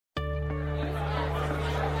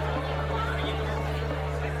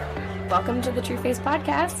Welcome to the True Face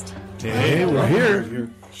Podcast. Hey, we're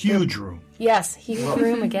here. Huge room. Yes, huge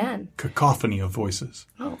room again. Cacophony of voices.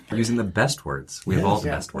 Oh. We're using the best words. We have all the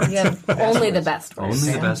best words. We have only the best words.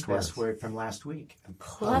 Only the best words. Best word from last week.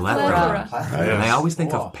 Plethora. And I always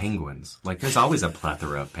think of penguins. Like, there's always a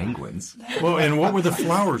plethora of penguins. Well, and what were the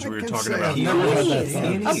flowers we were talking about?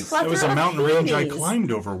 Peonies. That was a mountain range I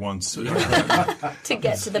climbed over once. To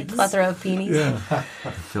get to the plethora of peonies. Yeah. I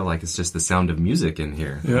feel like it's just the sound of music in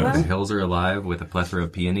here. Yeah. The hills are alive with a plethora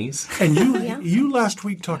of peonies. And you last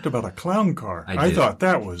week talked about a clown car. I thought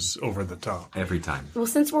that was over the top. Every time. Well,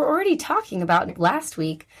 since we're already talking about it last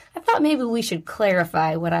week, I thought maybe we should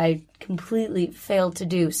clarify what I completely failed to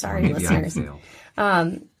do. Sorry, maybe listeners. I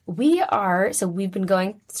failed. We've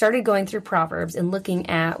started going through Proverbs and looking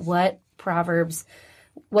at what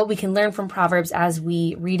we can learn from Proverbs as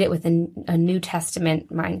we read it with a New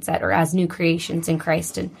Testament mindset, or as new creations in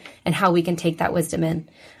Christ, and how we can take that wisdom in.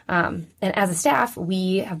 And as a staff,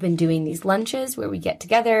 we have been doing these lunches where we get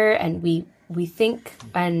together and we think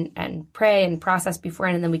and pray and process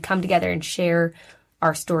beforehand, and then we come together and share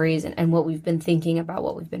our stories and what we've been thinking about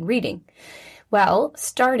what we've been reading. Well,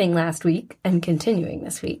 starting last week and continuing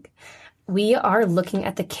this week, we are looking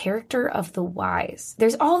at the character of the wise.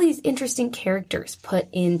 There's all these interesting characters put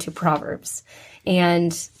into Proverbs,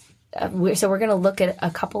 and so we're going to look at a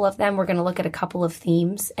couple of them. We're going to look at a couple of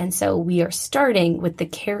themes. And so we are starting with the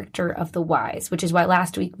character of the wise, which is why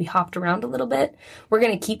last week we hopped around a little bit. We're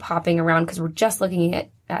going to keep hopping around because we're just looking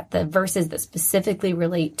at the verses that specifically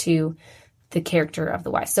relate to the character of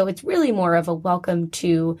the wise. So it's really more of a welcome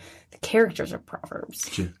to the characters of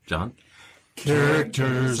Proverbs. John?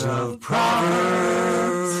 Characters of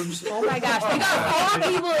Proverbs. Oh my gosh, we got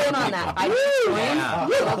 4 people in on that. I'm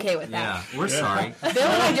okay with that. Yeah, we're sorry. Bill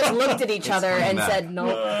and I just looked at each other and said, no,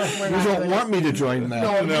 we're not. You don't want me to join that.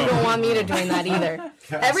 No, you don't want me to join that either.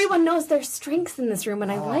 Everyone knows their strengths in this room,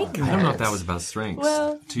 and I like that. I don't know if that was about strengths.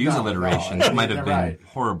 Well, to use alliteration, it might have been right.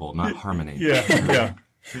 horrible, not harmony. Yeah.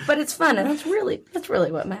 But it's fun, and that's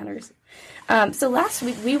really what matters. So last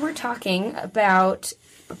week we were talking about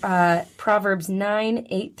Proverbs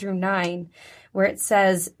 9:8-9, where it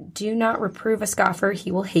says, "Do not reprove a scoffer; he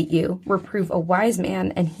will hate you. Reprove a wise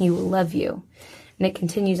man, and he will love you." And it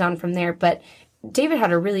continues on from there. But David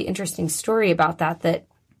had a really interesting story about that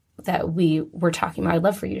we were talking about. I'd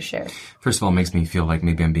love for you to share. First of all, it makes me feel like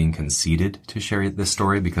maybe I'm being conceited to share this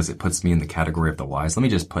story because it puts me in the category of the wise. Let me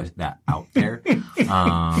just put that out there.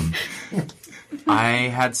 I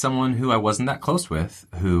had someone who I wasn't that close with,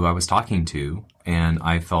 who I was talking to, and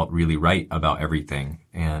I felt really right about everything.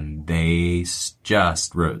 And they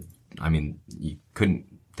just you couldn't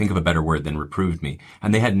think of a better word than reproved me.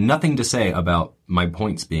 And they had nothing to say about my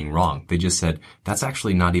points being wrong. They just said, that's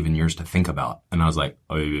actually not even yours to think about. And I was like,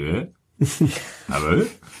 oh, yeah?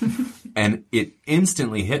 And it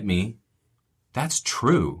instantly hit me. That's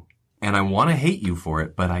true. And I want to hate you for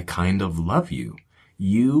it, but I kind of love you.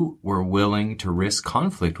 You were willing to risk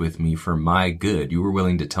conflict with me for my good. You were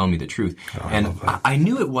willing to tell me the truth. I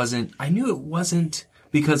knew it wasn't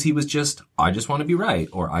because he was just, I just want to be right.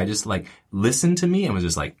 Or I just listened to me and was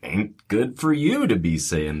just like, ain't good for you to be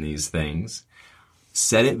saying these things.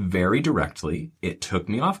 Said it very directly. It took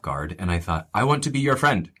me off guard. And I thought, I want to be your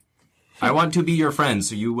friend. I want to be your friend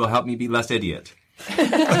so you will help me be less idiot.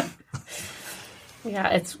 Yeah,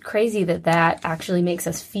 it's crazy that actually makes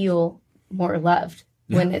us feel more loved.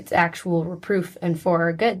 When it's actual reproof and for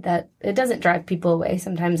our good, that it doesn't drive people away.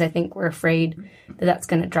 Sometimes I think we're afraid that that's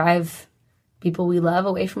going to drive people we love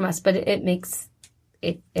away from us, but it makes,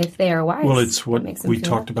 if they are wise. Well, it's what we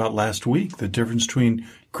talked about last week, the difference between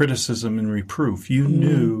criticism and reproof. You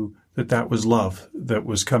knew that was love that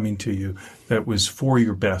was coming to you, that was for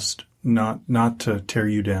your best, not to tear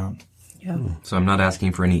you down. Yeah. So I'm not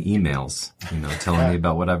asking for any emails, telling me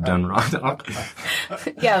about what I've done wrong.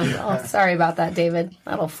 Yeah, sorry about that, David.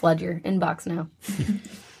 That'll flood your inbox now.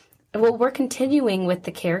 Well, we're continuing with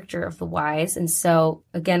the character of the wise. And so,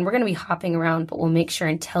 again, we're going to be hopping around, but we'll make sure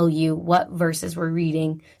and tell you what verses we're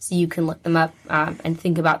reading so you can look them up and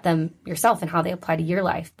think about them yourself and how they apply to your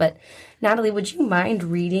life. But, Natalie, would you mind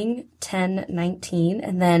reading 10:19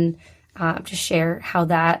 and then just share how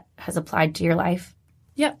that has applied to your life?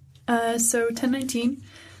 Yep. So 10:19,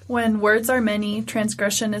 when words are many,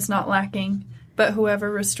 transgression is not lacking, but whoever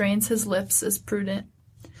restrains his lips is prudent.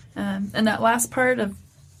 And that last part of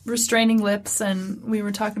restraining lips, and we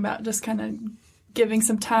were talking about just kind of giving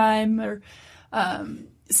some time or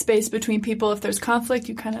space between people. If there's conflict,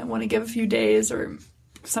 you kind of want to give a few days or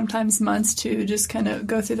sometimes months to just kind of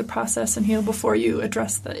go through the process and heal before you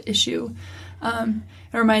address the issue.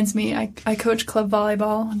 It reminds me, I coach club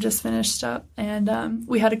volleyball, just finished up, and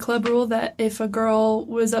we had a club rule that if a girl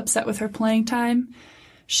was upset with her playing time,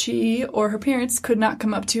 she or her parents could not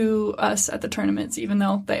come up to us at the tournaments, even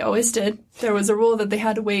though they always did. There was a rule that they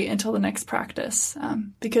had to wait until the next practice,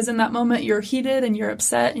 because in that moment you're heated and you're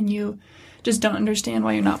upset and you just don't understand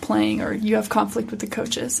why you're not playing, or you have conflict with the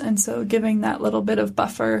coaches. And so giving that little bit of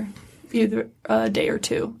buffer, either a day or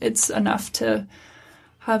two, it's enough to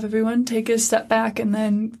have everyone take a step back and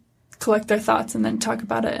then collect their thoughts and then talk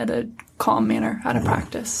about it at a calm manner out of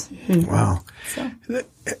practice. Wow. So.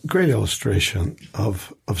 Great illustration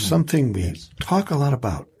of something we talk a lot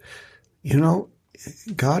about. You know,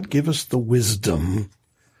 God give us the wisdom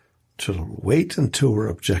to wait until we're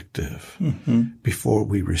objective before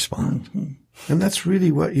we respond. And that's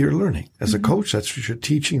really what you're learning. As a coach, that's what you're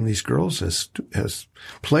teaching these girls as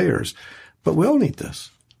players. But we all need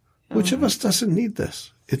this. Which of us doesn't need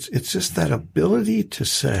this? It's just that ability to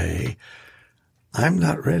say, I'm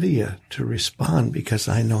not ready yet to respond because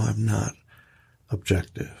I know I'm not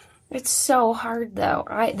objective. It's so hard, though.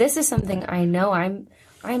 This is something I know I'm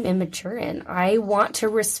immature in. I want to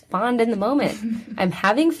respond in the moment. I'm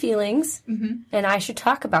having feelings, and I should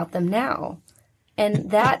talk about them now.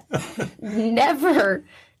 And that never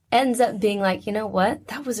ends up being like, you know what?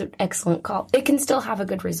 That was an excellent call. It can still have a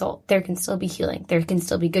good result. There can still be healing. There can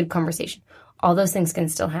still be good conversation. All those things can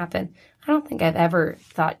still happen. I don't think I've ever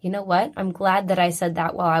thought, you know what? I'm glad that I said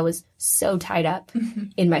that while I was so tied up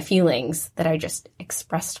in my feelings that I just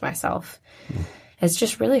expressed myself. It's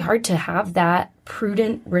just really hard to have that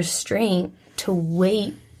prudent restraint to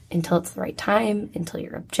wait until it's the right time, until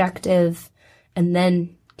you're objective, and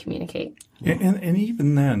then communicate. And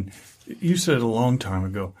even then, you said a long time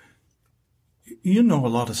ago, you know a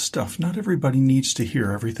lot of stuff. Not everybody needs to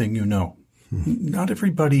hear everything you know. Not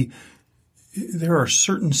everybody, there are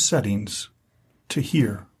certain settings to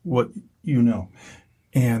hear what you know.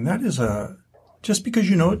 And that is just because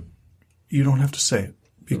you know it, you don't have to say it.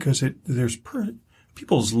 Because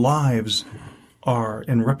people's lives are,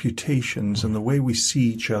 and reputations and the way we see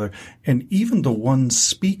each other, and even the one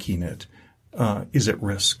speaking it is at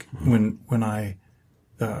risk when I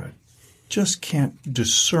just can't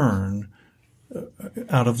discern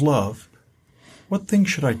out of love what things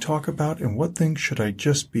should I talk about and what things should I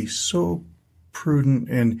just be so prudent.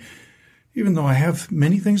 And even though I have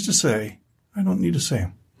many things to say, I don't need to say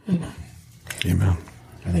them. Amen.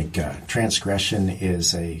 I think transgression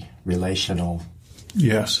is a relational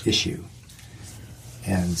issue.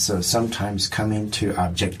 And so sometimes coming to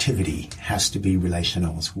objectivity has to be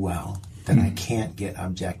relational as well. That I can't get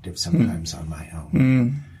objective sometimes on my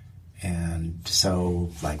own. And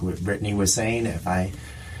so, like what Brittany was saying, if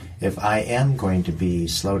I am going to be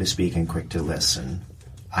slow to speak and quick to listen,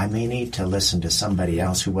 I may need to listen to somebody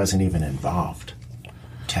else who wasn't even involved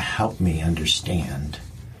to help me understand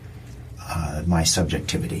my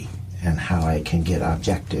subjectivity and how I can get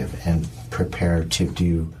objective and prepare to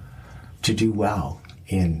do well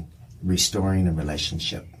in restoring a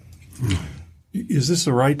relationship. Is this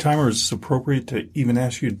the right time, or is it appropriate to even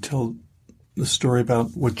ask you to tell the story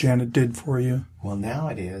about what Janet did for you? Well, now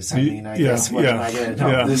it is. I mean, I guess what am I going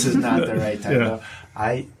to do? This is not the right time. No.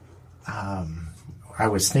 I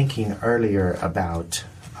was thinking earlier about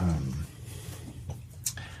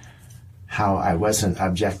how I wasn't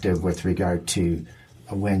objective with regard to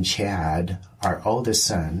when Chad, our oldest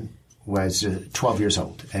son, was 12 years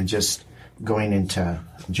old and just going into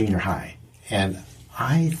junior high. And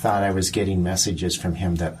I thought I was getting messages from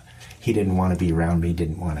him that he didn't want to be around me,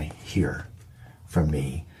 didn't want to hear from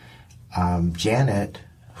me. Janet,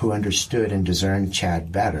 who understood and discerned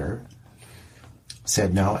Chad better,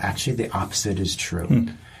 said, no, actually the opposite is true.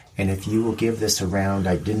 And if you will give this around,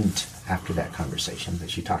 I didn't after that conversation, but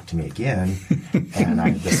she talked to me again. And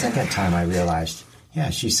the second time I realized,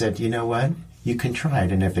 she said, you know what? You can try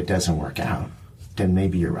it, and if it doesn't work out, then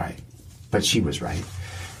maybe you're right. But she was right.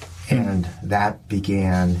 And that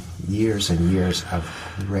began years and years of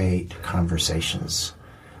great conversations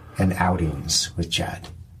and outings with Chad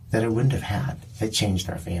that I wouldn't have had. It changed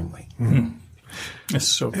our family. It's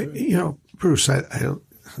so good. You know, Bruce,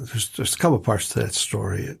 there's a couple parts to that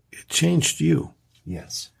story. It changed you.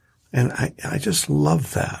 Yes. And I just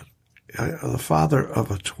love that. The father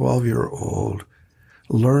of a 12-year-old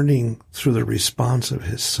learning through the response of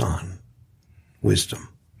his son wisdom.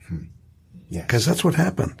 Yes. Because that's what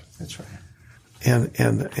happened. That's right. And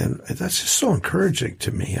that's just so encouraging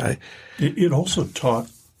to me. It also taught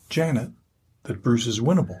Janet that Bruce is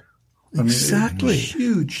winnable. I mean, exactly.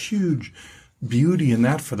 Huge beauty in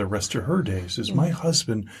that for the rest of her days. Is my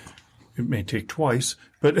husband? It may take twice,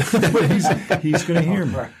 but he's going to hear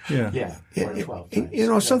me. Yeah. Yeah. Or 12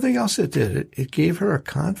 times. Something else it did. It gave her a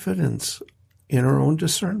confidence in her own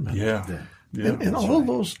discernment. Yeah. And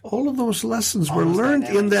all of those lessons were learned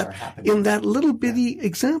in that little bitty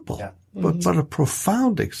example, but a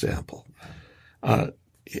profound example.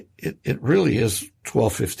 It really is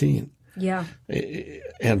 12:15. Yeah.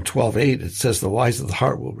 And 12:8, it says the wise of the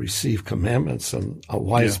heart will receive commandments, and a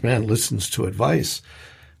wise man listens to advice.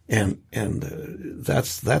 And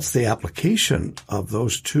that's the application of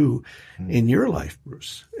those two in your life,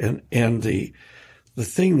 Bruce. And the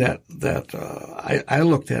thing that I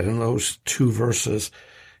looked at in those two verses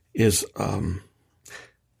is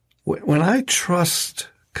when I trust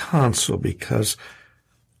counsel because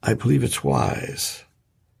I believe it's wise,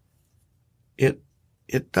 it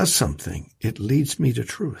does something. It leads me to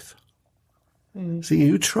truth. Mm. See,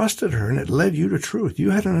 you trusted her and it led you to truth. You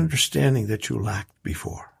had an understanding that you lacked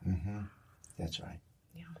before. Mm-hmm. That's right.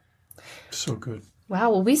 Yeah. So good.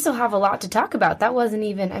 Wow. Well, we still have a lot to talk about. That wasn't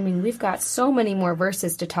even, we've got so many more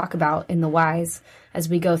verses to talk about in the wise as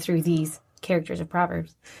we go through these characters of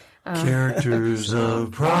Proverbs. Characters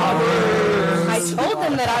of Proverbs. I told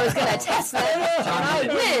them that I was going to test them, and I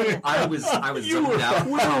win. I was zoned out.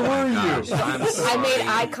 Where were you? I'm sorry. I made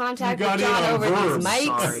eye contact with John over these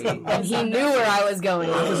mics, Sorry. and he knew where I was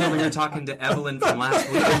going. I was over here talking to Evelyn from last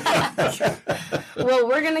week. Well,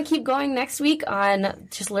 we're going to keep going next week on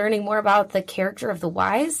just learning more about the character of the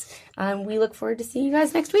wise. We look forward to seeing you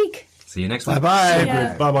guys next week. See you next week. Bye-bye.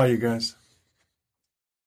 Yeah. Bye-bye, you guys.